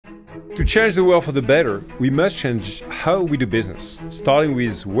To change the world for the better, we must change how we do business, starting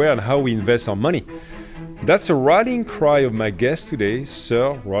with where and how we invest our money. That's the rallying cry of my guest today,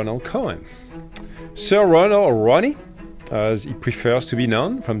 Sir Ronald Cohen. Sir Ronald, or Ronnie, as he prefers to be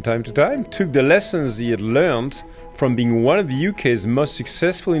known from time to time, took the lessons he had learned from being one of the UK's most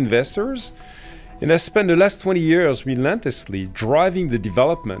successful investors and has spent the last 20 years relentlessly driving the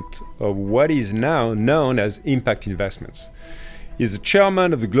development of what is now known as impact investments. He's the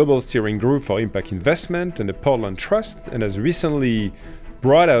chairman of the Global Steering Group for Impact Investment and the Portland Trust, and has recently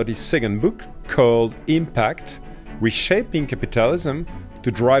brought out his second book called Impact, Reshaping Capitalism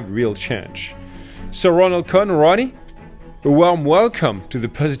to Drive Real Change. Sir Ronald Cohen, Ronnie, a warm welcome to the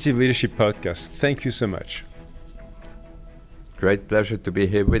Positive Leadership Podcast. Thank you so much. Great pleasure to be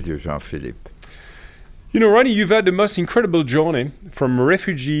here with you, Jean-Philippe. You know, Ronnie, you've had the most incredible journey from a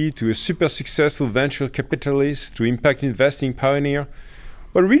refugee to a super successful venture capitalist to impact investing pioneer.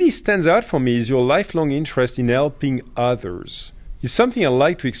 What really stands out for me is your lifelong interest in helping others. It's something I'd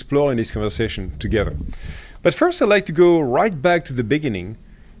like to explore in this conversation together. But first, I'd like to go right back to the beginning.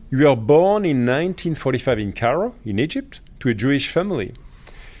 You were born in 1945 in Cairo, in Egypt, to a Jewish family.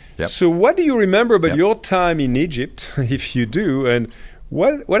 Yep. So what do you remember about your time in Egypt, if you do, and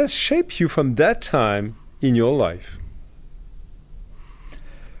what has shaped you from that time in your life?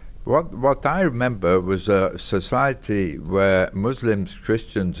 What I remember was a society where Muslims,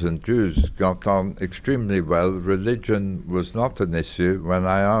 Christians and Jews got on extremely well. Religion was not an issue. When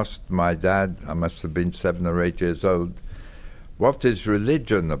I asked my dad, I must have been 7 or 8 years old, what is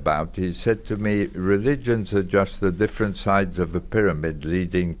religion about? He said to me, religions are just the different sides of a pyramid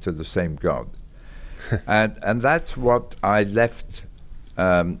leading to the same God. and that's what I left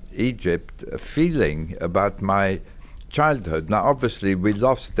Egypt feeling about my childhood. Now, obviously, we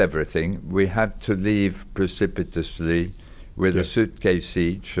lost everything. We had to leave precipitously with a suitcase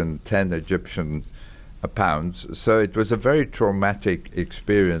each and 10 Egyptian pounds. So it was a very traumatic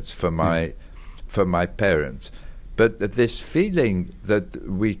experience for my parents. But this feeling that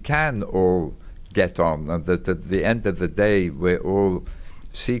we can all get on and that at the end of the day we're all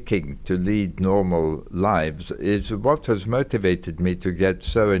seeking to lead normal lives is what has motivated me to get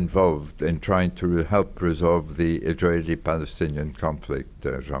so involved in trying to help resolve the Israeli-Palestinian conflict,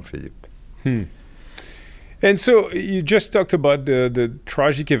 Jean-Philippe. And so you just talked about the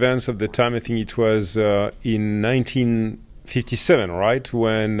tragic events of the time. I think it was in 1957, right,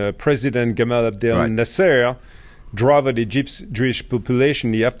 when President Gamal Abdel Nasser drove out Egypt's Jewish population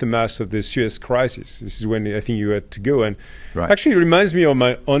in the aftermath of the Suez Crisis. This is when I think you had to go. And actually it reminds me of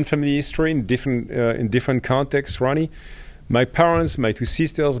my own family history in different contexts, Ronnie. My parents, my 2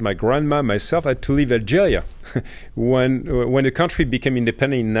 sisters, my grandma, myself had to leave Algeria when the country became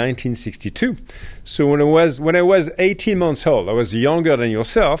independent in 1962. So when I was 18 months old, I was younger than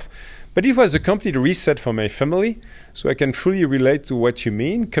yourself, but it was a complete reset for my family, so I can fully relate to what you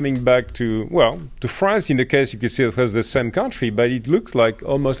mean. Coming back to France, in the case you could say it was the same country, but it looked like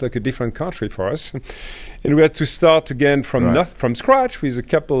almost like a different country for us. And we had to start again from scratch with a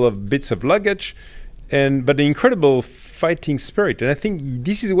couple of bits of luggage, but the incredible fighting spirit. And I think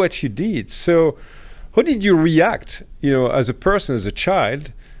this is what you did. So how did you react, as a person, as a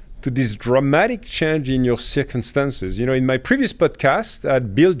child, to this dramatic change in your circumstances? In my previous podcast, I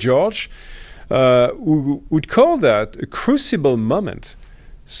had Bill George, who would call that a crucible moment.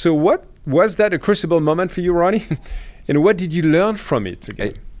 So what was that, a crucible moment for you, Ronnie? And what did you learn from it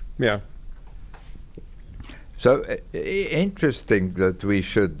again? So interesting that we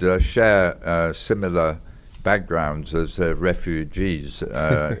should share similar backgrounds as refugees,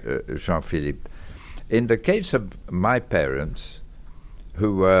 Jean-Philippe. In the case of my parents,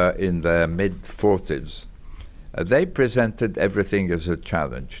 who were in their mid-40s, they presented everything as a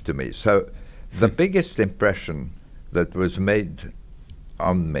challenge to me. So the biggest impression that was made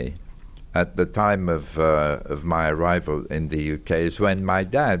on me at the time of my arrival in the UK is when my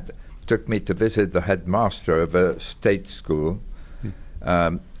dad took me to visit the headmaster of a state school,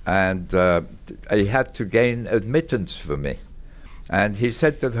 and he had to gain admittance for me. And he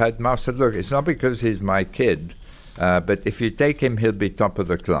said to the headmaster, look, it's not because he's my kid, but if you take him, he'll be top of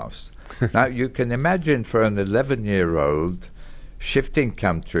the class. Now, you can imagine for an 11-year-old shifting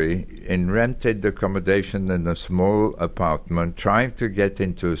country in rented accommodation in a small apartment, trying to get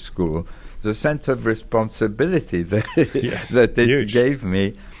into a school, the sense of responsibility that, that it gave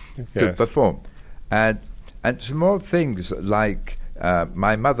me to perform. And small things like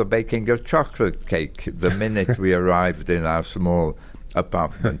my mother baking a chocolate cake the minute we arrived in our small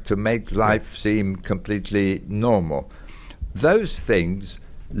apartment to make life seem completely normal. Those things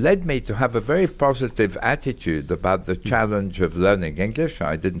led me to have a very positive attitude about the challenge of learning English.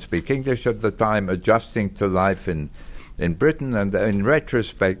 I didn't speak English at the time, adjusting to life in Britain, and in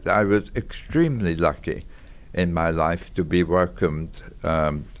retrospect, I was extremely lucky in my life to be welcomed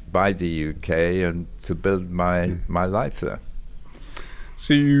by the UK and to build my life there.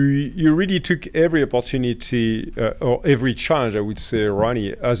 So you really took every opportunity or every challenge, I would say,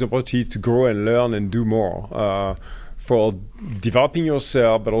 Ronnie, as an opportunity to grow and learn and do more for developing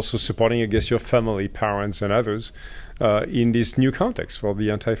yourself, but also supporting, I guess, your family, parents, and others in this new context for the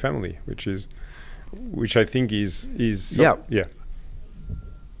entire family, which I think is yeah.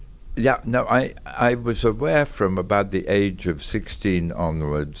 No, I was aware from about the age of 16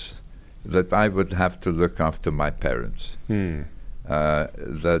 onwards that I would have to look after my parents.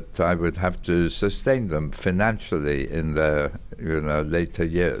 That I would have to sustain them financially in their later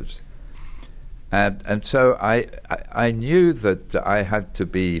years. And so I knew that I had to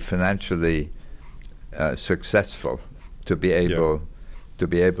be financially successful to be able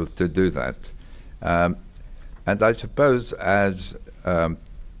to do that. And I suppose as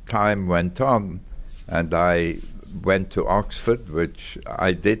time went on, and I went to Oxford, which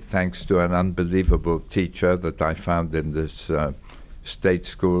I did thanks to an unbelievable teacher that I found in this state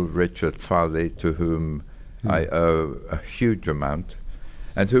school, Richard Farley, to whom I owe a huge amount,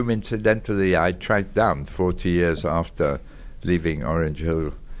 and whom incidentally I tracked down 40 years after leaving Orange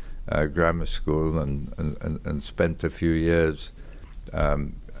Hill Grammar School and spent a few years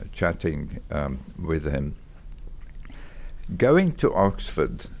chatting with him. Going to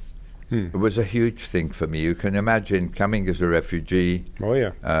Oxford was a huge thing for me. You can imagine coming as a refugee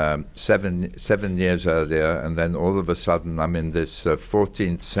 7 years earlier, and then all of a sudden I'm in this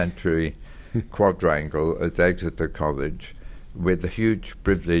 14th century quadrangle at Exeter College with the huge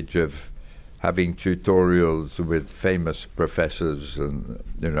privilege of having tutorials with famous professors and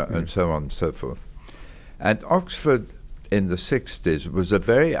and so on and so forth. And Oxford in the 60s was a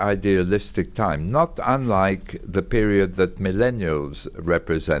very idealistic time, not unlike the period that millennials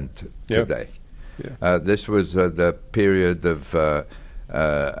represent today. This was the period of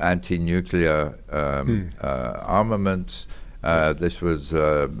anti-nuclear armaments. This was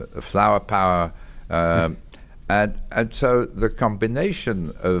flower power. And so the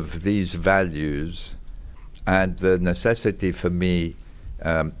combination of these values and the necessity for me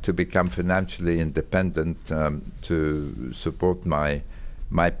to become financially independent, to support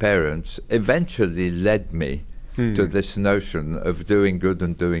my parents, eventually led me to this notion of doing good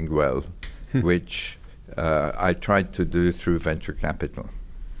and doing well, which I tried to do through venture capital.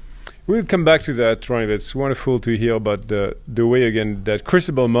 We'll come back to that, Ronnie. That's wonderful to hear about the way, again, that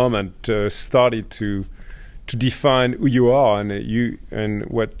crucible moment started to define who you are and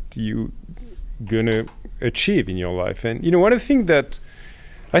what you gonna achieve in your life. And one of the things that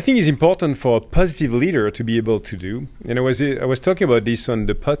I think is important for a positive leader to be able to do, and I was talking about this on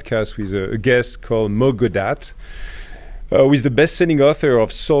the podcast with a guest called Mo Godat, who is the best-selling author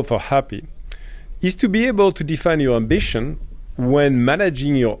of Soul for Happy, is to be able to define your ambition when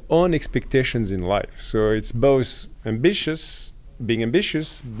managing your own expectations in life. So it's both being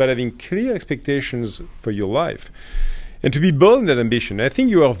ambitious, but having clear expectations for your life. And to be bold in that ambition. I think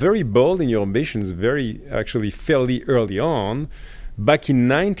you are very bold in your ambitions, fairly early on. Back in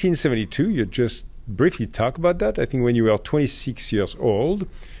 1972, you just briefly talked about that. I think when you were 26 years old,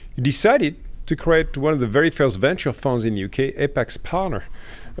 you decided to create one of the very first venture funds in the UK, Apex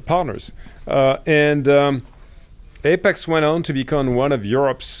Partners. Apex went on to become one of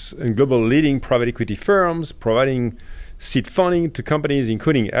Europe's and global leading private equity firms, providing seed funding to companies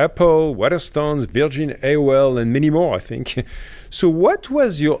including Apple, Waterstones, Virgin, AOL, and many more, I think. So what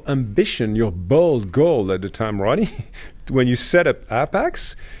was your ambition, your bold goal at the time, Ronnie, when you set up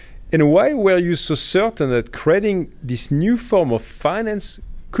Apex? And why were you so certain that creating this new form of finance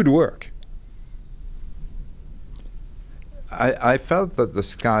could work? I felt that the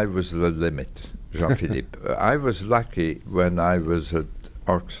sky was the limit, Jean-Philippe. I was lucky when I was at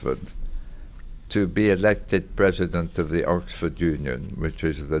Oxford to be elected president of the Oxford Union, which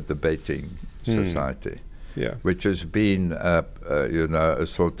is the debating society, which has been a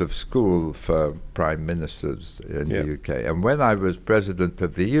sort of school for prime ministers in the UK. And when I was president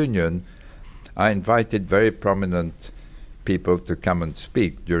of the Union, I invited very prominent people to come and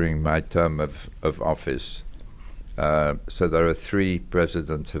speak during my term of office. So there are 3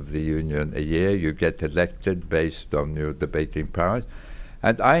 presidents of the Union a year. You get elected based on your debating powers.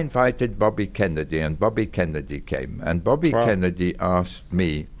 And I invited Bobby Kennedy, and Bobby Kennedy came. And Bobby Kennedy asked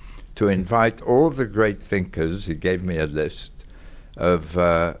me to invite all the great thinkers, he gave me a list, of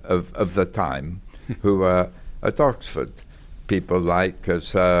the time, who were at Oxford. people like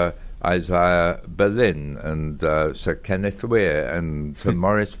Sir Isaiah Berlin and Sir Kenneth Weir and Sir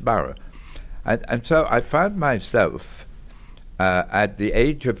Maurice Barrow. And so I found myself at the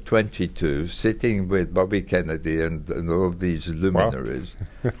age of 22 sitting with Bobby Kennedy and all these luminaries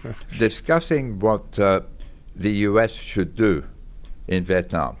discussing what the US should do in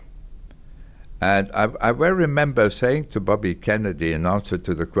Vietnam. And I well remember saying to Bobby Kennedy in answer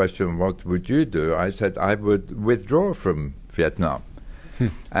to the question, what would you do? I said, I would withdraw from Vietnam.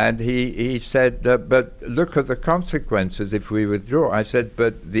 And he said, but look at the consequences if we withdraw. I said,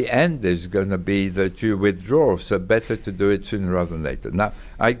 but the end is going to be that you withdraw, so better to do it sooner rather than later. Now,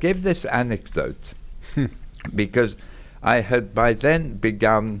 I give this anecdote because I had by then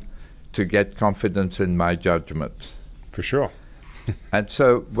begun to get confidence in my judgment. For sure. And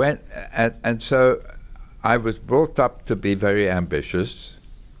so so I was brought up to be very ambitious,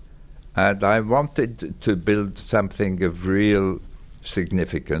 and I wanted to build something of real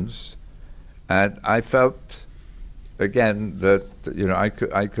significance, and I felt again that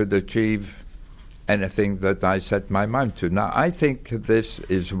I could achieve anything that I set my mind to. Now I think this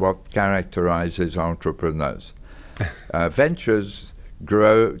is what characterizes entrepreneurs. Ventures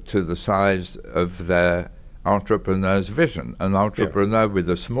grow to the size of their entrepreneur's vision. An entrepreneur with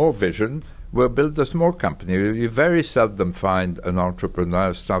a small vision will build a small company. You very seldom find an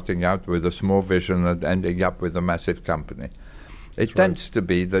entrepreneur starting out with a small vision and ending up with a massive company. It tends to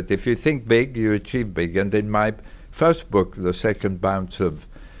be that if you think big, you achieve big. And in my first book, The Second Bounce of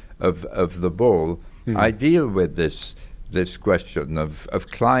the Ball, I deal with this question of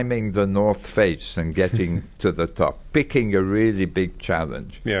climbing the north face and getting to the top, picking a really big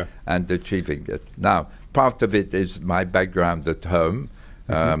challenge and achieving it. Now, part of it is my background at home.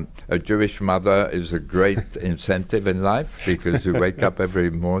 A Jewish mother is a great incentive in life because you wake up every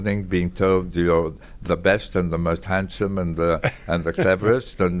morning being told you're the best and the most handsome and the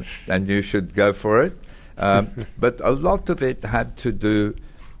cleverest, and you should go for it. But a lot of it had to do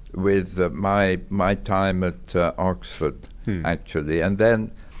with my time at Oxford, actually. And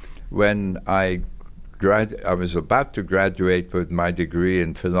then when I was about to graduate with my degree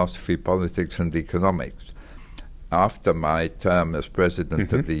in philosophy, politics, and economics. After my term as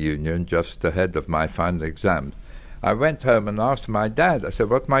president of the union, just ahead of my final exam, I went home and asked my dad, I said,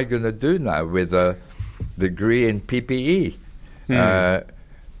 what am I going to do now with a degree in PPE?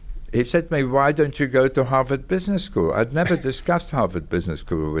 He said to me, why don't you go to Harvard Business School? I'd never discussed Harvard Business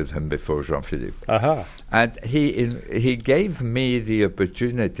School with him before, Jean-Philippe. And he gave me the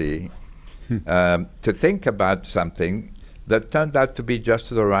opportunity to think about something that turned out to be just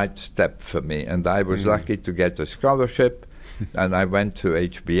the right step for me. And I was lucky to get a scholarship, and I went to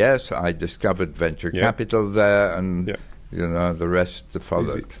HBS. I discovered venture capital there, and the rest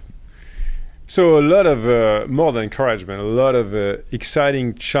followed. Easy. So a lot of more than encouragement, a lot of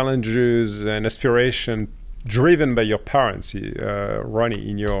exciting challenges and aspiration driven by your parents, Ronnie,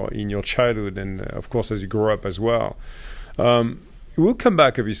 in your childhood, and of course as you grow up as well. We'll come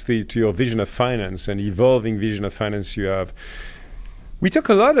back, obviously, to your vision of finance and evolving vision of finance you have. We talk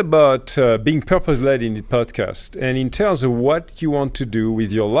a lot about being purpose-led in the podcast, and in terms of what you want to do with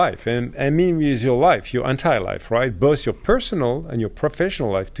your life. And I mean with your life, your entire life, right? Both your personal and your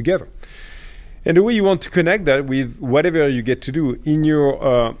professional life together. And the way you want to connect that with whatever you get to do. In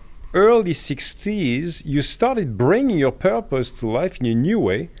your early 60s, you started bringing your purpose to life in a new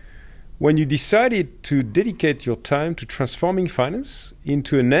way, when you decided to dedicate your time to transforming finance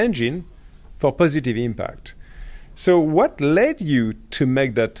into an engine for positive impact. So what led you to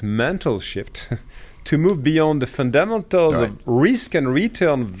make that mental shift, to move beyond the fundamentals of risk and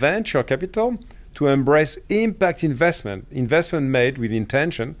return venture capital to embrace impact investment made with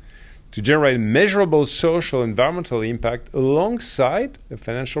intention to generate measurable social and environmental impact alongside a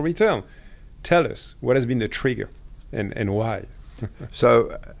financial return? Tell us, what has been the trigger and why?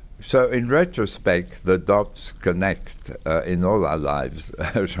 So in retrospect, the dots connect in all our lives,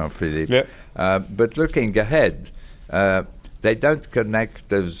 Jean-Philippe. But looking ahead, they don't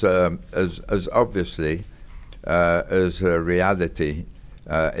connect as obviously as reality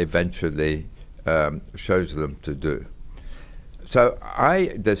eventually shows them to do. So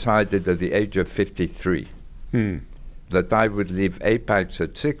I decided at the age of 53 that I would leave Apex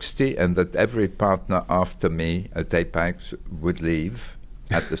at 60 and that every partner after me at Apex would leave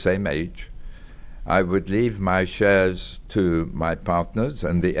at the same age. I would leave my shares to my partners,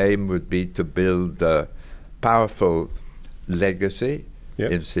 and the aim would be to build a powerful legacy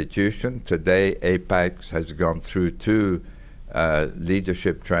institution. Today, Apex has gone through 2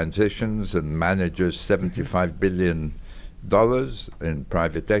 leadership transitions and manages $75 billion in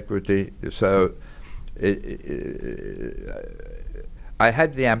private equity. So I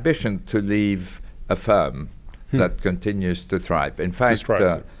had the ambition to leave a firm that continues to thrive. In fact,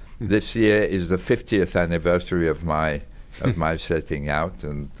 this year is the 50th anniversary of my setting out,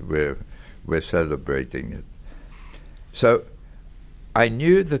 and we're celebrating it. So I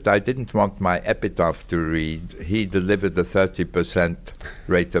knew that I didn't want my epitaph to read, "He delivered a 30%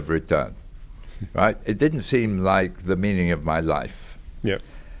 rate of return." Right? It didn't seem like the meaning of my life. Yeah.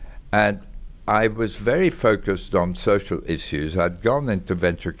 And I was very focused on social issues. I'd gone into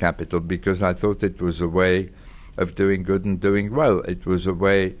venture capital because I thought it was a way of doing good and doing well. It was a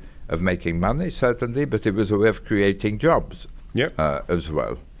way of making money, certainly, but it was a way of creating jobs as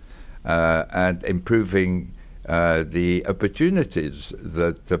well, and improving the opportunities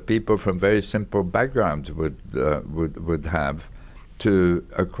that people from very simple backgrounds would have to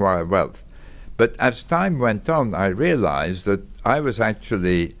acquire wealth. But as time went on, I realized that I was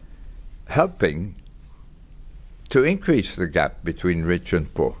actually helping to increase the gap between rich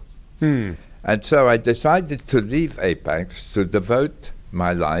and poor. And so I decided to leave Apex to devote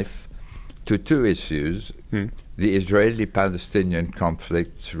my life to two issues, the Israeli-Palestinian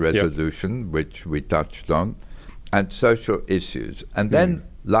conflict resolution, which we touched on, and social issues. And then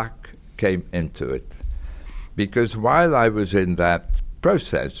luck came into it. Because while I was in that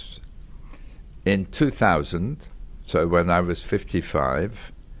process, in 2000, so when I was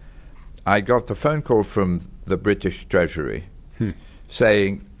 55, I got a phone call from the British Treasury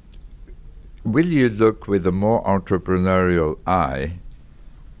saying, "Will you look with a more entrepreneurial eye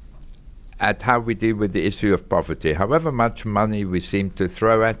at how we deal with the issue of poverty? However much money we seem to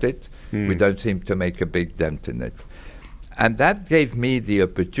throw at it, we don't seem to make a big dent in it." And that gave me the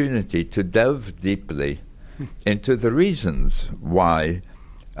opportunity to delve deeply into the reasons why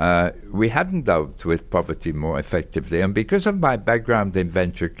we hadn't dealt with poverty more effectively. And because of my background in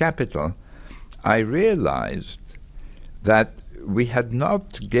venture capital, I realized that we had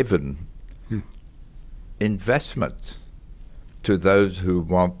not given investment to those who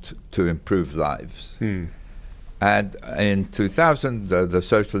want to improve lives. And in 2000, the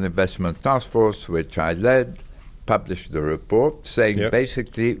Social Investment Task Force, which I led, published a report saying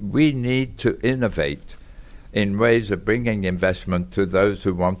basically we need to innovate in ways of bringing investment to those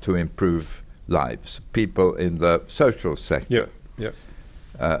who want to improve lives, people in the social sector,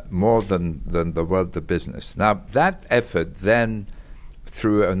 more than the world of business. Now, that effort then,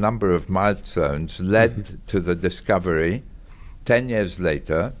 through a number of milestones, led to the discovery, 10 years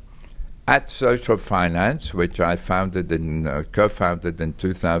later, at Social Finance, which I co-founded in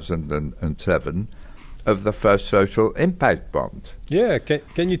 2007, of the first social impact bond. Yeah,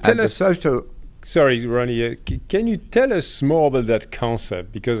 can you tell us... Sorry, Ronnie, can you tell us more about that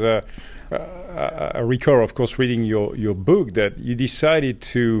concept? Because I recall, of course, reading your book that you decided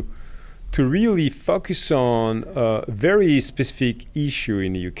to really focus on a very specific issue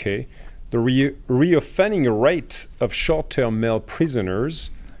in the UK, the reoffending rate of short-term male prisoners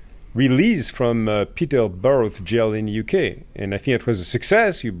released from Peterborough jail in the UK. And I think it was a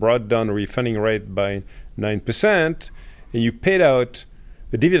success. You brought down the reoffending rate by 9%, and you paid out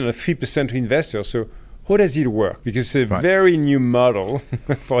a dividend of 3% to investors. So how does it work? Because it's a very new model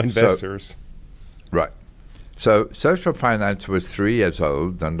for investors. So Social Finance was 3 years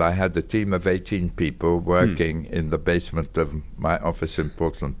old, and I had a team of 18 people working in the basement of my office in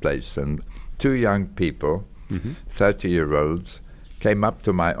Portland Place. And 2 young people, 30-year-olds, came up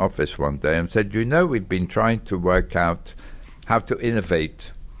to my office one day and said, "You know, we've been trying to work out how to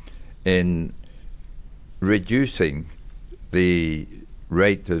innovate in reducing the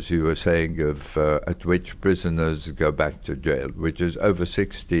rate, as you were saying, of at which prisoners go back to jail, which is over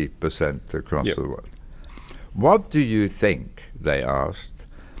 60% across the world. What do you think," they asked,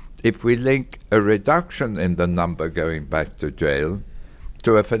 "if we link a reduction in the number going back to jail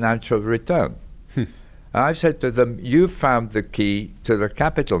to a financial return?" I said to them, "You found the key to the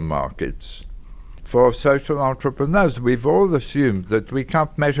capital markets for social entrepreneurs. We've all assumed that we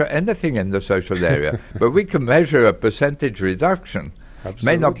can't measure anything in the social area, but we can measure a percentage reduction.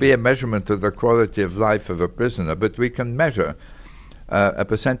 May not be a measurement of the quality of life of a prisoner, but we can measure a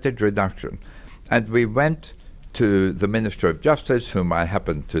percentage reduction." And we went to the Minister of Justice, whom I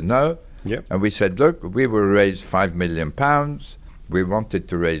happen to know, and we said, "Look, we will raise £5 million. We wanted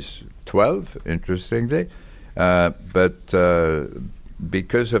to raise 12, interestingly, but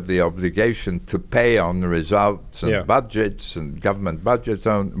because of the obligation to pay on the results and budgets and government budgets,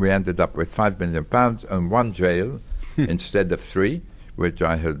 we ended up with £5 million and 1 jail instead of 3, which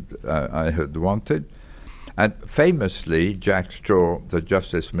I had wanted." And famously, Jack Straw, the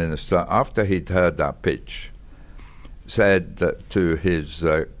Justice Minister, after he'd heard our pitch, said to his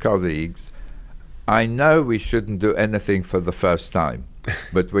colleagues, I know we shouldn't do anything for the first time,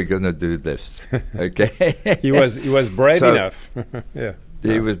 but we're going to do this. Okay. He was brave enough. Yeah.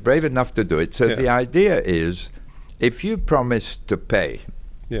 He was brave enough to do it. So the idea is, if you promise to pay,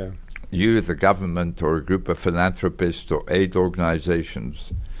 you, the government, or a group of philanthropists or aid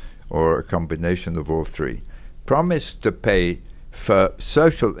organizations, or a combination of all three, promise to pay for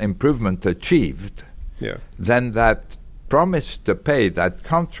social improvement achieved, then that promise to pay, that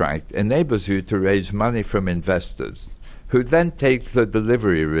contract, enables you to raise money from investors who then take the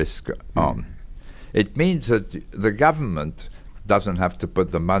delivery risk on. It means that the government doesn't have to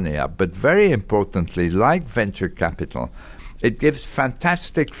put the money up. But very importantly, like venture capital, it gives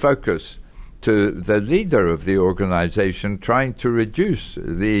fantastic focus to the leader of the organization trying to reduce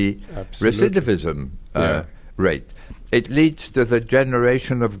the recidivism rate. It leads to the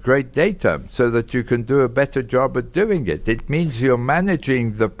generation of great data so that you can do a better job at doing it. It means you're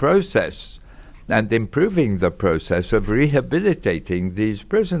managing the process and improving the process of rehabilitating these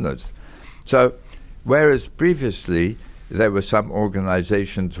prisoners. So, whereas previously there were some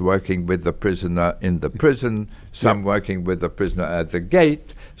organizations working with the prisoner in the prison, some working with the prisoner at the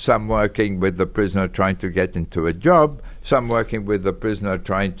gate, some working with the prisoner trying to get into a job, some working with the prisoner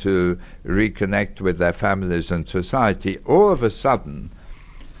trying to reconnect with their families and society. All of a sudden,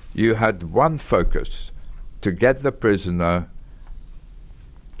 you had one focus: to get the prisoner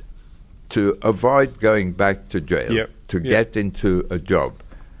to avoid going back to jail, to get into a job.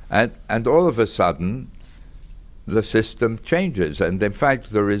 And all of a sudden, the system changes. And in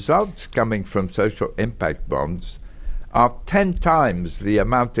fact, the results coming from social impact bonds are 10 times the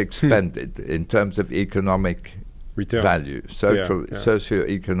amount expended in terms of economic return value,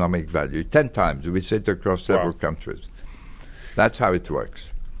 socio-economic value. 10 times. We see it across several countries. That's how it works.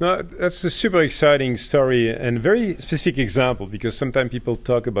 No, that's a super exciting story and very specific example, because sometimes people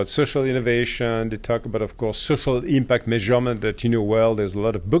talk about social innovation. They talk about, of course, social impact measurement that you know well. There's a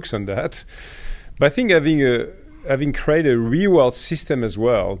lot of books on that. But I think having created a real-world system as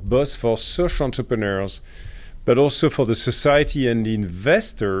well, both for social entrepreneurs, but also for the society and the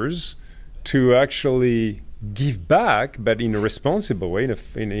investors to actually give back, but in a responsible way,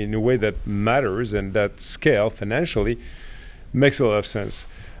 in a way that matters and that scale financially, makes a lot of sense.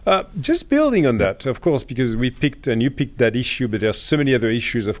 Just building on that, of course, because we picked and you picked that issue, but there are so many other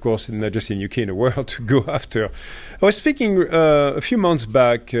issues, of course, not just in UK, in the world to go after. I was speaking a few months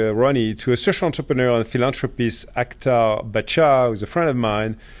back, Ronnie, to a social entrepreneur and philanthropist, Akhtar Bacha, who's a friend of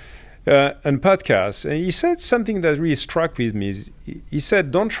mine, on podcast, and he said something that really struck with me. He said,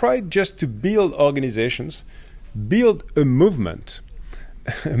 don't try just to build organizations, build a movement.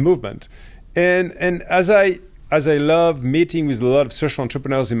 A movement. And as I love meeting with a lot of social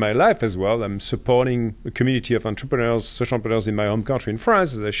entrepreneurs in my life as well, I'm supporting a community of entrepreneurs, social entrepreneurs in my home country in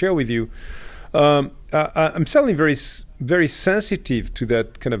France, as I share with you. I'm certainly very, very sensitive to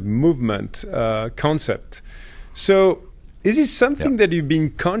that kind of movement concept. So is it something that you've been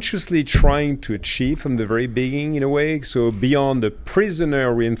consciously trying to achieve from the very beginning in a way? So beyond the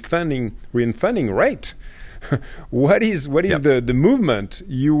prisoner reinvesting rate, what is the movement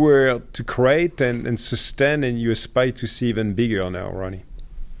you were to create and sustain, and you aspire to see even bigger now, Ronnie?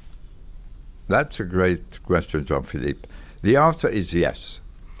 That's a great question, Jean-Philippe. The answer is yes.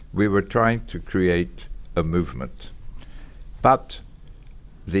 We were trying to create a movement. But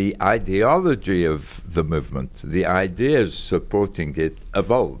the ideology of the movement, the ideas supporting it,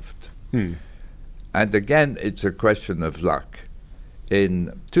 evolved. And again, it's a question of luck.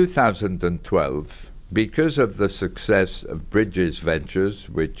 In 2012, because of the success of Bridges Ventures,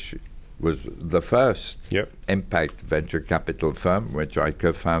 which was the first impact venture capital firm, which I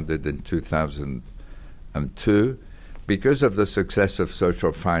co-founded in 2002, because of the success of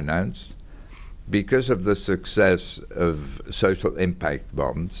social finance, because of the success of social impact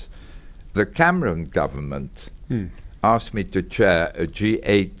bonds, the Cameron government asked me to chair a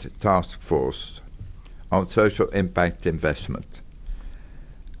G8 task force on social impact investment.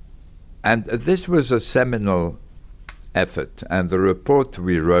 And this was a seminal effort, and the report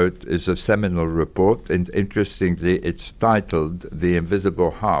we wrote is a seminal report, and interestingly, it's titled The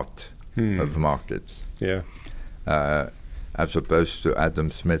Invisible Heart of Markets, as opposed to Adam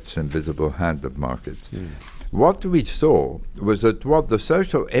Smith's Invisible Hand of Markets. What we saw was that what the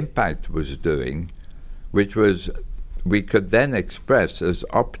social impact was doing, which was we could then express as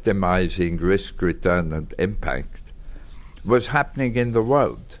optimizing risk, return, and impact, was happening in the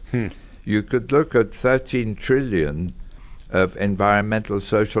world. You could look at 13 trillion of environmental,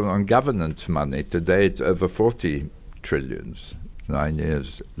 social, and governance money. Today it's over 40 trillions, 9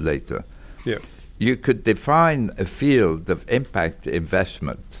 years later. You could define a field of impact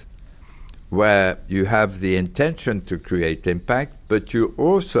investment where you have the intention to create impact, but you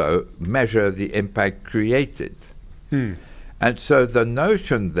also measure the impact created. And so the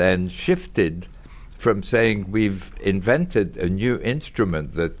notion then shifted from saying we've invented a new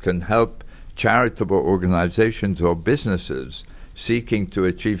instrument that can help charitable organizations or businesses seeking to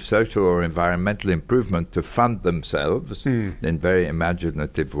achieve social or environmental improvement to fund themselves in very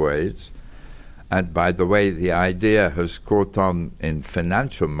imaginative ways. And by the way, the idea has caught on in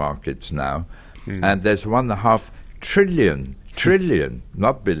financial markets now, and there's $1.5 trillion,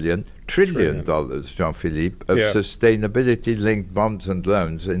 not billion, trillion dollars, Jean-Philippe, of sustainability-linked bonds and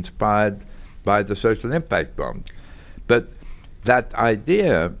loans inspired by the social impact bond. But that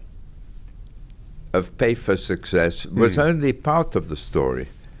idea of pay for success was only part of the story.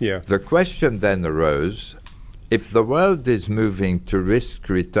 The question then arose, if the world is moving to risk,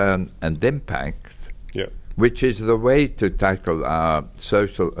 return, and impact, which is the way to tackle our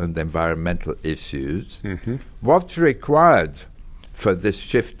social and environmental issues, what's required for this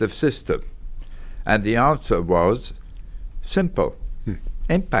shift of system? And the answer was simple,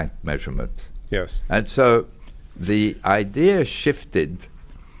 impact measurement. And so the idea shifted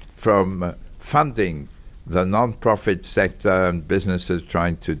from funding the non-profit sector and businesses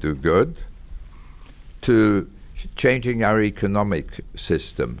trying to do good to changing our economic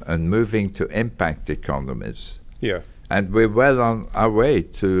system and moving to impact economies. And we're well on our way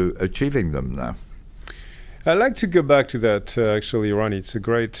to achieving them now. I'd like to go back to that, actually, Ronnie. It's a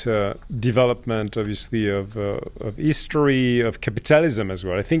great development, obviously, of history, of capitalism as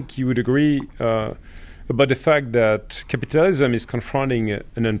well. I think you would agree about the fact that capitalism is confronting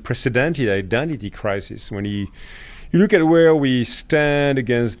an unprecedented identity crisis. When you look at where we stand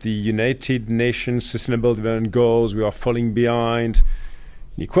against the United Nations Sustainable Development Goals, we are falling behind.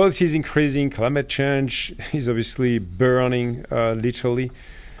 Inequality is increasing. Climate change is obviously burning, literally.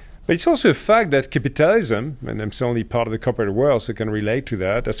 But it's also a fact that capitalism, and I'm certainly part of the corporate world, so I can relate to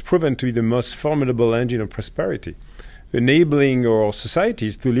that, has proven to be the most formidable engine of prosperity, enabling our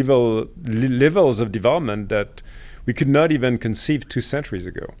societies to levels of development that we could not even conceive 2 centuries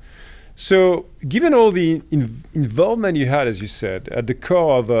ago. So given all the involvement you had, as you said, at the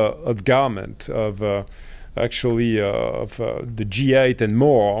core of government, of the G8 and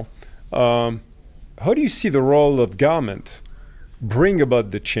more, how do you see the role of government bring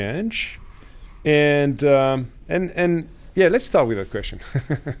about the change? And let's start with that question.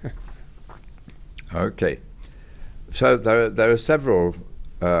 Okay. So there are several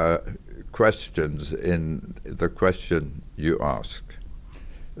questions in the question you ask.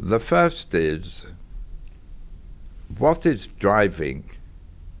 The first is, what is driving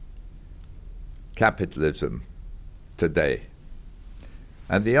capitalism today?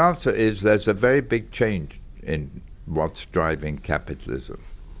 And the answer is there's a very big change in what's driving capitalism.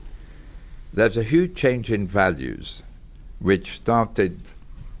 There's a huge change in values, which started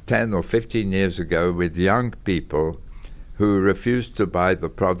 10 or 15 years ago with young people who refused to buy the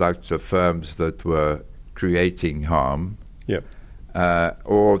products of firms that were creating harm,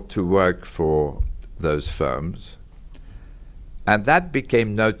 or to work for those firms. And that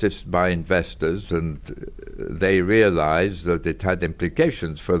became noticed by investors, and they realized that it had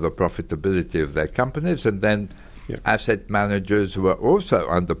implications for the profitability of their companies. And then asset managers were also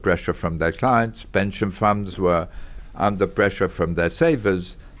under pressure from their clients. Pension funds were under pressure from their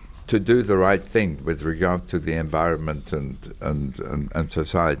savers to do the right thing with regard to the environment and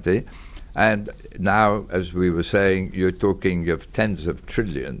society. And now, as we were saying, you're talking of tens of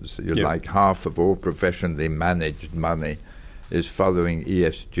trillions. Like half of all professionally managed money is following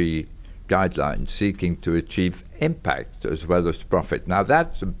ESG guidelines, seeking to achieve impact as well as profit. Now,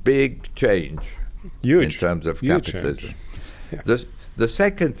 that's a big change in terms of capitalism. The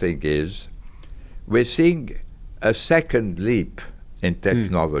second thing is we're seeing a second leap in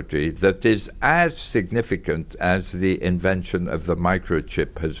technology that is as significant as the invention of the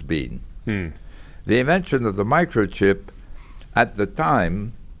microchip has been. The invention of the microchip at the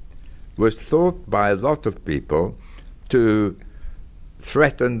time was thought by a lot of people to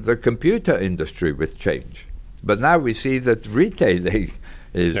threaten the computer industry with change. But now we see that retailing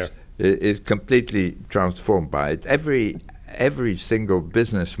is completely transformed by it. Every single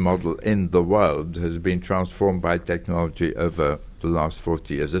business model in the world has been transformed by technology over the last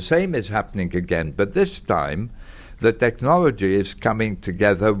 40 years. The same is happening again, but this time the technology is coming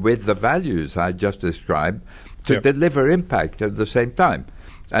together with the values I just described to deliver impact at the same time.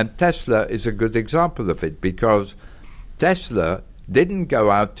 And Tesla is a good example of it, because Tesla didn't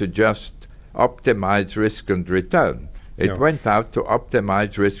go out to just optimize risk and return. It went out to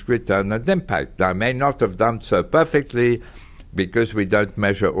optimize risk, return, and impact. Now, may not have done so perfectly, because we don't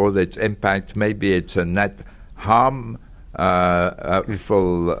measure all its impact, maybe it's a net harm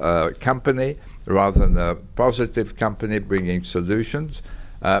full company rather than a positive company bringing solutions.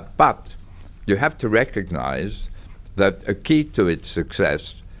 But you have to recognize that a key to its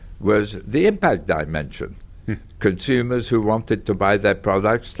success was the impact dimension. Consumers who wanted to buy their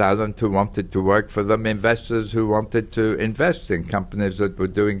products, talent who wanted to work for them, investors who wanted to invest in companies that were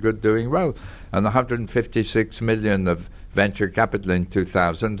doing good, doing well. And 156 million of venture capital in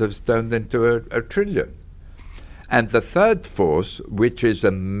 2000 has turned into a trillion. And the third force, which is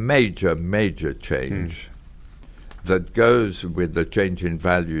a major, major change that goes with the change in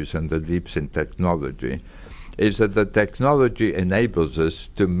values and the leaps in technology, is that the technology enables us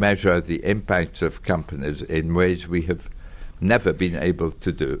to measure the impacts of companies in ways we have never been able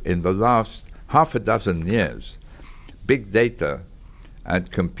to do. In the last half a dozen years, big data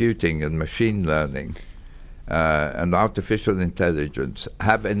and computing and machine learning and artificial intelligence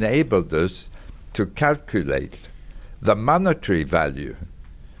have enabled us to calculate the monetary value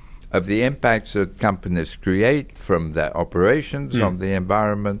of the impacts that companies create from their operations on the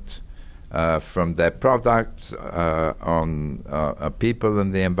environment, from their products on people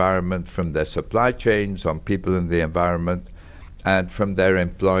and the environment, from their supply chains on people and the environment, and from their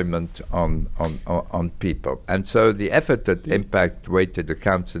employment on people. And so the effort at Impact Weighted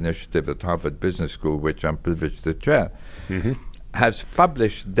Accounts Initiative at Harvard Business School, which I'm privileged to chair, has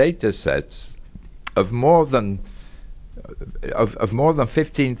published data sets of more than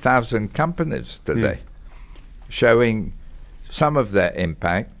 15,000 companies today, showing some of their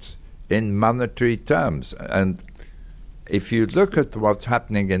impacts in monetary terms. And if you look at what's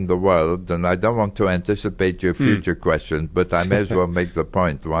happening in the world, and I don't want to anticipate your future question, but I may as well make the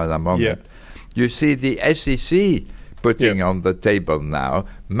point while I'm on it. You see the SEC putting on the table now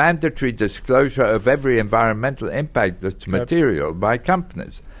mandatory disclosure of every environmental impact that's material by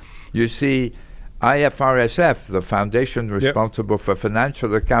companies. You see IFRSF, the foundation responsible for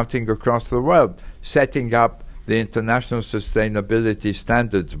financial accounting across the world, setting up the International Sustainability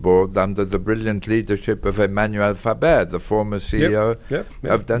Standards Board under the brilliant leadership of Emmanuel Faber, the former CEO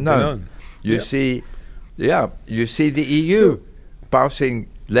of Danone. You see the EU passing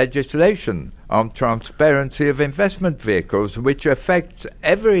legislation on transparency of investment vehicles, which affects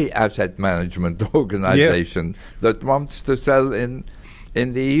every asset management organization that wants to sell in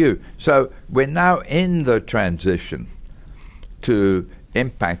the EU. So we're now in the transition to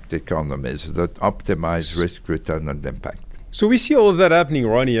impact economies that optimize risk, return, and impact. So we see all of that happening,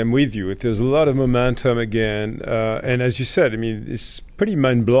 Ronnie. I'm with you. There's a lot of momentum again. And as you said, I mean, it's pretty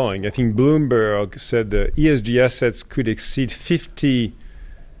mind-blowing. I think Bloomberg said the ESG assets could exceed $50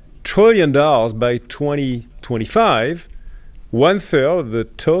 trillion by 2025, one-third of the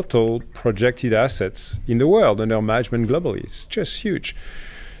total projected assets in the world under management globally. It's just huge.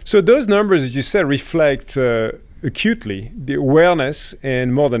 So those numbers, as you said, reflect acutely the awareness,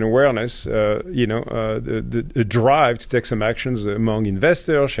 and more than awareness, the drive to take some actions among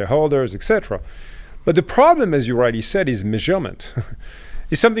investors, shareholders, etc. But the problem, as you rightly said, is measurement.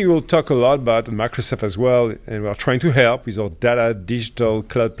 It's something we'll talk a lot about at Microsoft as well, and we're trying to help with our data, digital,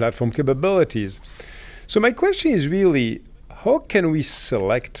 cloud platform capabilities. So my question is really, how can we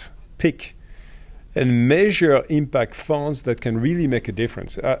pick, and measure impact funds that can really make a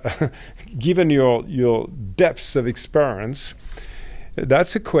difference? Given your depths of experience,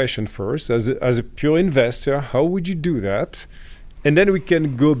 that's a question first. As a pure investor, how would you do that? And then we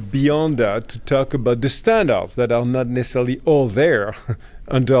can go beyond that to talk about the standards that are not necessarily all there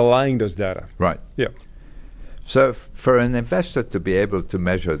underlying those data. Right. Yeah. So for an investor to be able to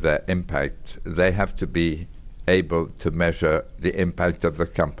measure their impact, they have to be able to measure the impact of the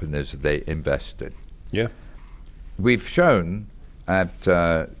companies they invest in. Yeah. We've shown at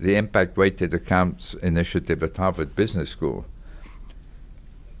the Impact Weighted Accounts Initiative at Harvard Business School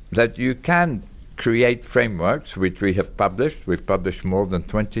that you can create frameworks, which we have published. We've published more than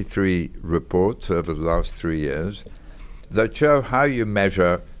 23 reports over the last 3 years that show how you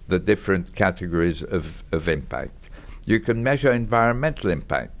measure the different categories of impact. You can measure environmental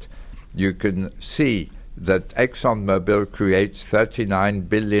impact. You can see that ExxonMobil creates $39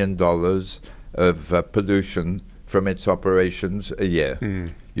 billion of pollution from its operations a year.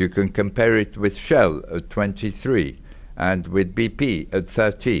 You can compare it with Shell at 23 and with BP at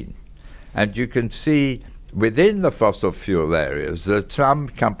 13. And you can see within the fossil fuel areas that some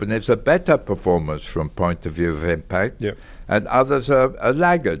companies are better performers from point of view of impact, and others are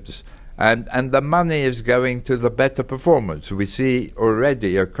laggards. And the money is going to the better performers. We see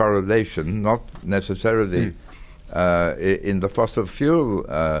already a correlation, not necessarily in the fossil fuel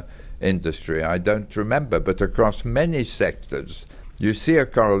industry, I don't remember, but across many sectors, you see a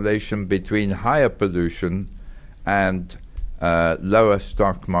correlation between higher pollution and lower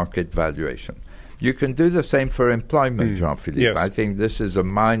stock market valuation. You can do the same for employment, Jean-Philippe. Yes. I think this is a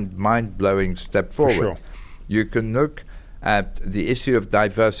mind-blowing step forward. For sure. You can look at the issue of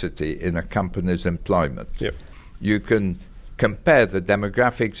diversity in a company's employment. Yep. You can compare the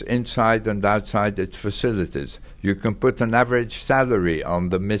demographics inside and outside its facilities. You can put an average salary on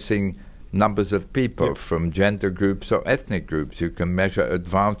the missing numbers of people from gender groups or ethnic groups. You can measure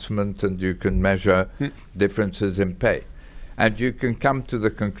advancement and you can measure differences in pay. And you can come to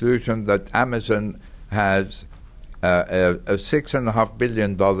the conclusion that Amazon has a $6.5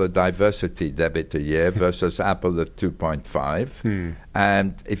 billion diversity debit a year versus Apple of 2.5.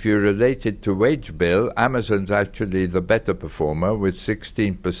 And if you relate it to wage bill, Amazon's actually the better performer with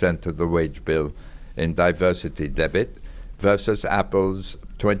 16% of the wage bill in diversity debit versus Apple's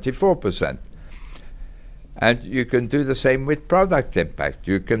 24%. And you can do the same with product impact.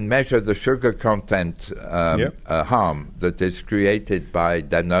 You can measure the sugar content harm that is created by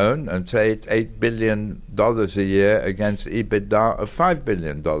Danone and say it's $8 billion a year against EBITDA of $5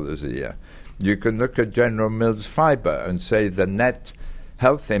 billion a year. You can look at General Mills fiber and say the net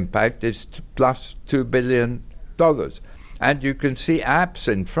health impact is plus $2 billion. And you can see apps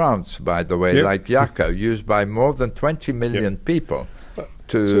in France, by the way, like Yako, used by more than 20 million people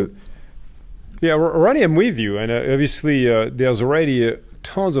to... Yeah, Ronnie, I'm with you. And obviously, there's already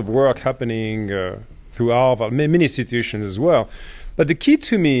tons of work happening through Harvard, many institutions as well. But the key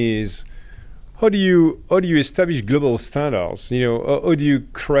to me is how do you establish global standards? You know, how do you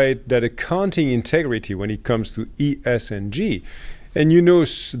create that accounting integrity when it comes to ESG? And you know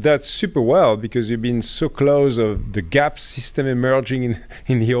that super well because you've been so close of the GAP system emerging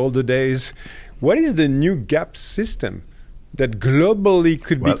in the older days. What is the new GAP system that globally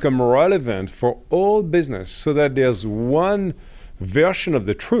could become relevant for all business so that there's one version of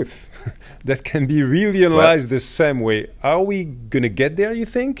the truth that can be really analyzed the same way? Are we going to get there, you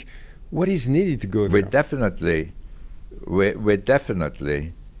think? What is needed to go there? We're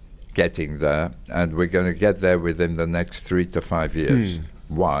definitely getting there, and we're going to get there within the next 3 to 5 years.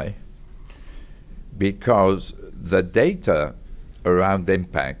 Why? Because the data around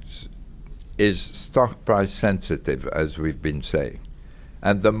impacts is stock price sensitive, as we've been saying.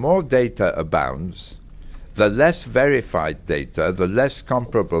 And the more data abounds, the less verified data, the less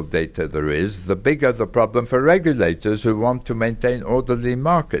comparable data there is, the bigger the problem for regulators who want to maintain orderly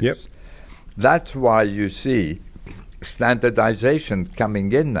markets. That's why you see standardization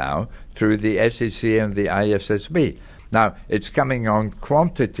coming in now through the SEC and the ISSB. Now, it's coming on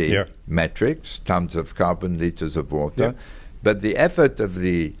quantity metrics, tons of carbon, liters of water, but the effort of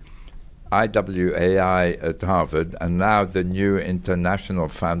the IWAI at Harvard and now the new International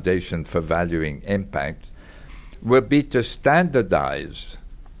Foundation for Valuing Impact will be to standardize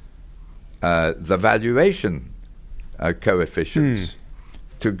the valuation coefficients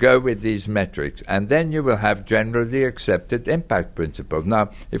to go with these metrics. And then you will have generally accepted impact principles.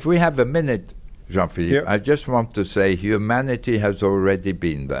 Now, if we have a minute, Jean-Philippe, I just want to say humanity has already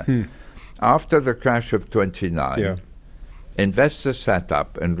been there. After the crash of 29, investors sat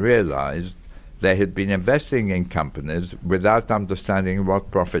up and realized they had been investing in companies without understanding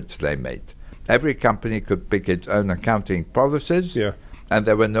what profits they made. Every company could pick its own accounting policies, and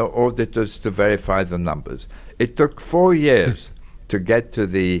there were no auditors to verify the numbers. It took 4 years to get to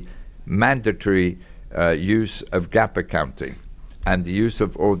the mandatory use of GAAP accounting and the use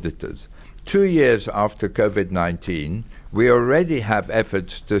of auditors. 2 years after COVID-19, we already have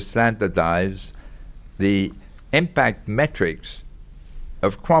efforts to standardize the impact metrics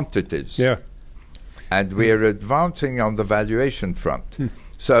of quantities. And we are advancing on the valuation front.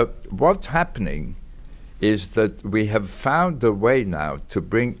 So what's happening is that we have found a way now to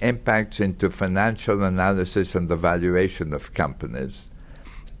bring impacts into financial analysis and the valuation of companies.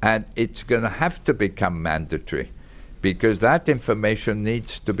 And it's going to have to become mandatory because that information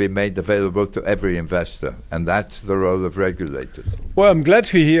needs to be made available to every investor. And that's the role of regulators. Well, I'm glad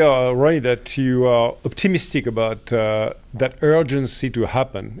to hear, Ronnie, that you are optimistic about that urgency to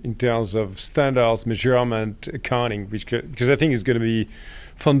happen in terms of standards, measurement, accounting, because I think it's going to be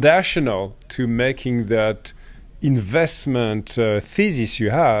foundational to making that investment thesis you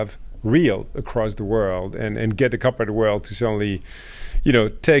have real across the world and get the corporate world to certainly,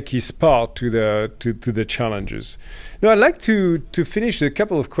 take his part to the challenges. Now, I'd like to finish a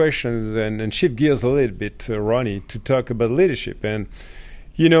couple of questions and shift gears a little bit, Ronnie, to talk about leadership. And,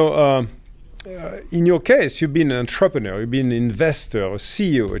 in your case, you've been an entrepreneur, you've been an investor, a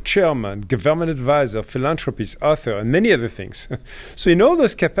CEO, a chairman, government advisor, philanthropist, author, and many other things. So in all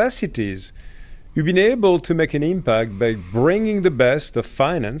those capacities, you've been able to make an impact by bringing the best of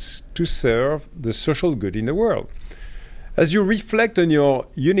finance to serve the social good in the world. As you reflect on your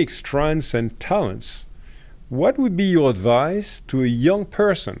unique strengths and talents, what would be your advice to a young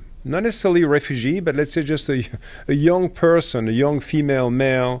person, not necessarily a refugee, but let's say just a young person, a young female,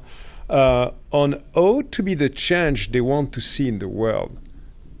 male, on how to be the change they want to see in the world?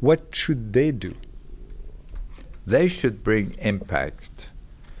 What should they do? They should bring impact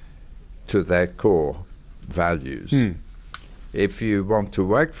to their core values. If you want to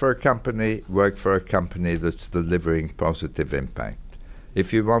work for a company that's delivering positive impact.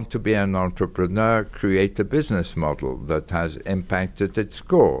 If you want to be an entrepreneur, create a business model that has impact at its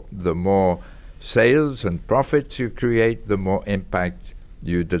core. The more sales and profits you create, the more impact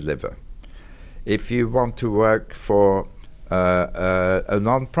you deliver. If you want to work for a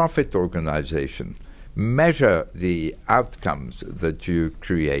non-profit organization, measure the outcomes that you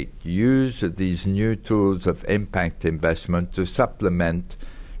create. Use these new tools of impact investment to supplement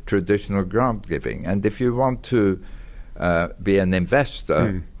traditional grant giving. And if you want to be an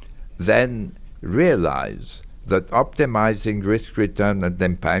investor, then realize that optimizing risk, return, and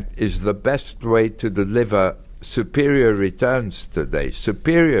impact is the best way to deliver superior returns today.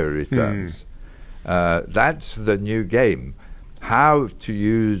 Superior returns. That's the new game. How to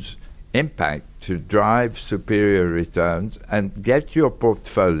use impact to drive superior returns and get your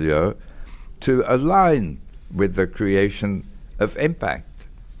portfolio to align with the creation of impact.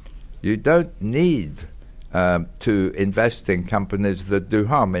 You don't need to invest in companies that do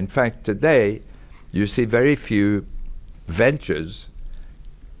harm. In fact, today, you see very few ventures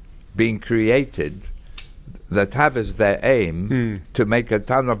being created that have as their aim to make a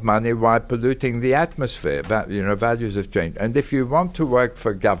ton of money while polluting the atmosphere. Values have changed. And if you want to work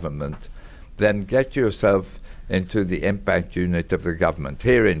for government, then get yourself into the impact unit of the government.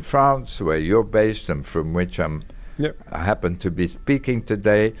 Here in France, where you're based and from which I happen to be speaking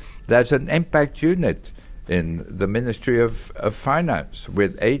today, there's an impact unit in the Ministry of Finance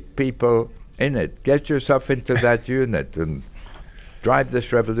with 8 people in it. Get yourself into that unit and drive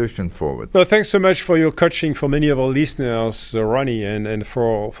this revolution forward. Well, thanks so much for your coaching for many of our listeners, Ronnie, and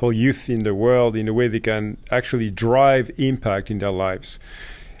for youth in the world in a way they can actually drive impact in their lives.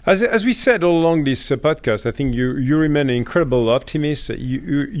 As we said all along this podcast, I think you remain an incredible optimist.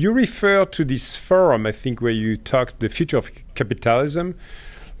 You refer to this forum, I think, where you talked the future of capitalism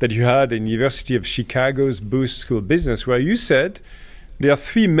that you had in the University of Chicago's Booth School of Business, where you said there are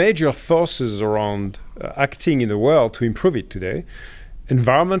 3 major forces around acting in the world to improve it today: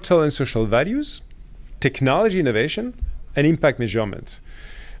 environmental and social values, technology innovation, and impact measurement.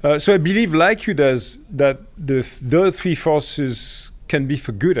 So I believe, like you does, that those 3 forces can be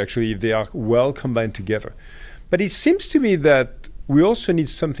for good, actually, if they are well combined together. But it seems to me that we also need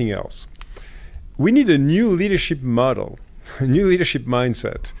something else. We need a new leadership model, a new leadership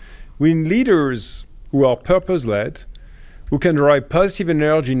mindset. We need leaders who are purpose-led, who can drive positive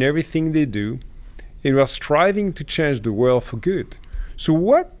energy in everything they do, and who are striving to change the world for good. So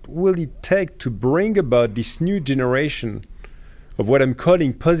what will it take to bring about this new generation of what I'm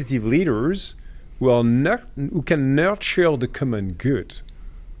calling positive leaders who can nurture the common good?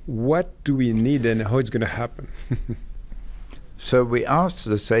 What do we need and how it's going to happen? So we asked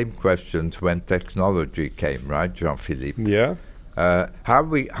the same questions when technology came, right, Jean-Philippe? Yeah. How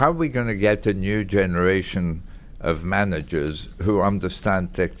are we going to get a new generation of managers who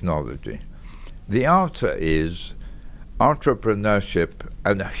understand technology? The answer is entrepreneurship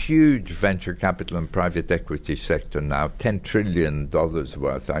and a huge venture capital and private equity sector now, $10 trillion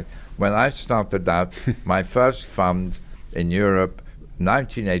worth. When I started out, my first fund in Europe,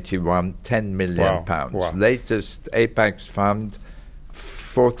 1981, 10 million pounds. Wow. Latest Apex fund,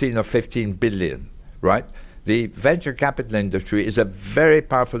 14 or 15 billion, right? The venture capital industry is a very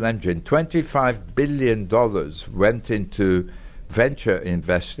powerful engine. $25 billion went into venture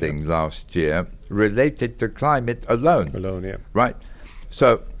investing last year related to climate alone. Right?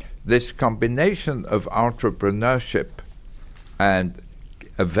 So this combination of entrepreneurship and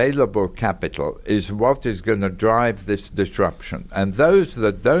available capital is what is going to drive this disruption. And those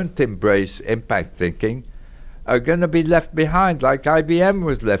that don't embrace impact thinking are going to be left behind, like IBM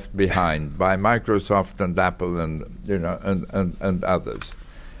was left behind by Microsoft and Apple and others.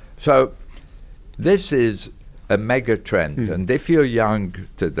 So this is a mega trend. And if you're young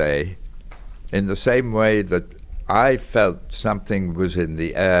today, in the same way that I felt something was in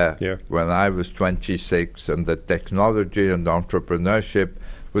the air when I was 26, and that technology and entrepreneurship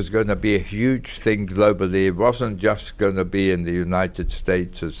was going to be a huge thing globally. It wasn't just going to be in the United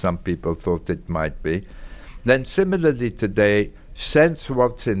States, as some people thought it might be. Then similarly today, sense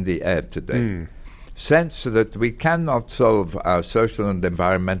what's in the air today. Sense that we cannot solve our social and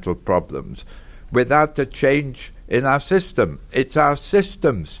environmental problems without a change in our system. It's our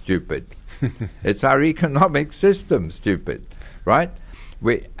system, stupid. It's our economic system, stupid, right?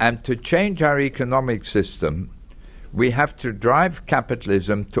 And to change our economic system, we have to drive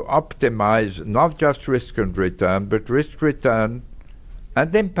capitalism to optimize not just risk and return, but risk, return,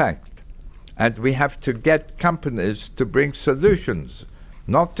 and impact. And we have to get companies to bring solutions,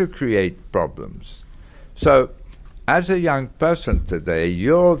 not to create problems. So, as a young person today,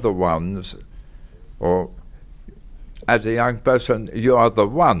 you're the ones, or as a young person, you are the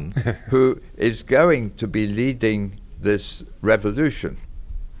one who is going to be leading this revolution.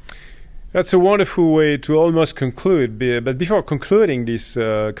 That's a wonderful way to almost conclude. But before concluding this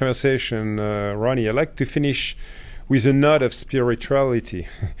conversation, Ronnie, I'd like to finish with a note of spirituality.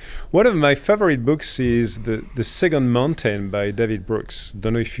 One of my favorite books is The Second Mountain by David Brooks.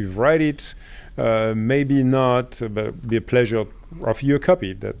 Don't know if you've read it. Maybe not, but it'd be a pleasure to offer you a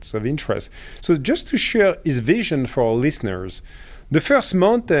copy if that's of interest. So just to share his vision for our listeners, the first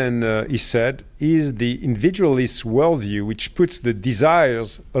mountain, he said, is the individualist worldview, which puts the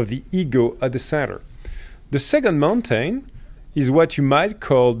desires of the ego at the center. The second mountain is what you might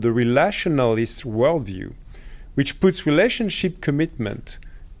call the relationalist worldview, which puts relationship commitment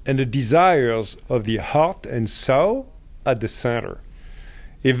and the desires of the heart and soul at the center.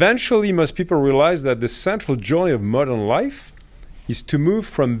 Eventually, most people realize that the central joy of modern life is to move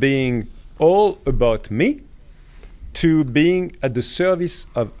from being all about me to being at the service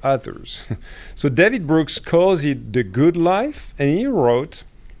of others. So David Brooks calls it the good life, and he wrote,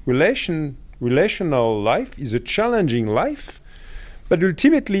 relational life is a challenging life, but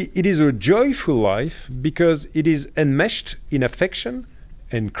ultimately it is a joyful life because it is enmeshed in affection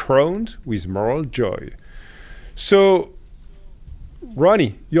and crowned with moral joy. So,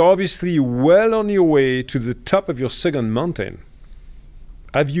 Ronnie, you're obviously well on your way to the top of your second mountain.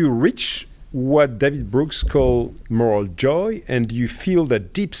 Have you reached what David Brooks called moral joy, and do you feel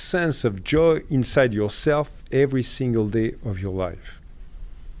that deep sense of joy inside yourself every single day of your life?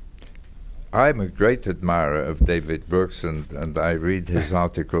 I'm a great admirer of David Brooks, and I read his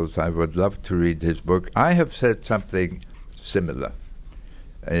articles. I would love to read his book. I have said something similar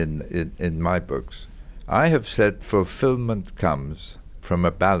in my books. I have said fulfillment comes from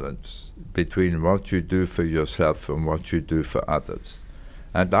a balance between what you do for yourself and what you do for others.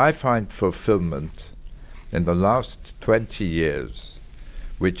 And I find fulfillment in the last 20 years,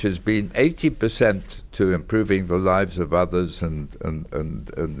 which has been 80% to improving the lives of others and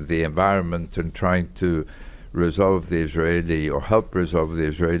the environment and trying to resolve the Israeli or help resolve the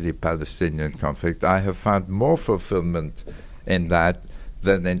Israeli-Palestinian conflict. I have found more fulfillment in that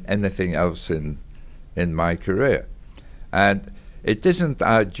than in anything else in my career. And it isn't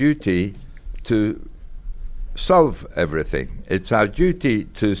our duty to solve everything. It's our duty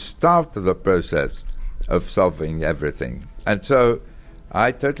to start the process of solving everything. And so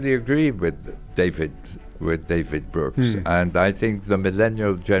I totally agree with David Brooks, and I think the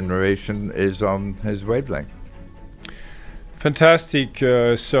millennial generation is on his wavelength. Fantastic,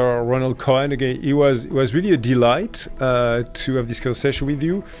 Sir Ronald Cohen. Again, it was really a delight to have this conversation with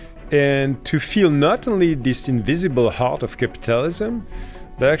you and to feel not only this invisible heart of capitalism,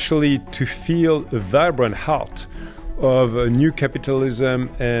 but actually to feel a vibrant heart of new capitalism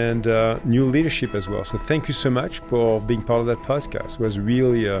and new leadership as well. So thank you so much for being part of that podcast. It was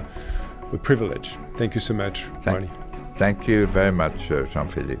really a privilege. Thank you so much, Ronnie. Thank you very much,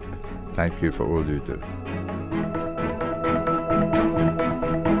 Jean-Philippe. Thank you for all you do.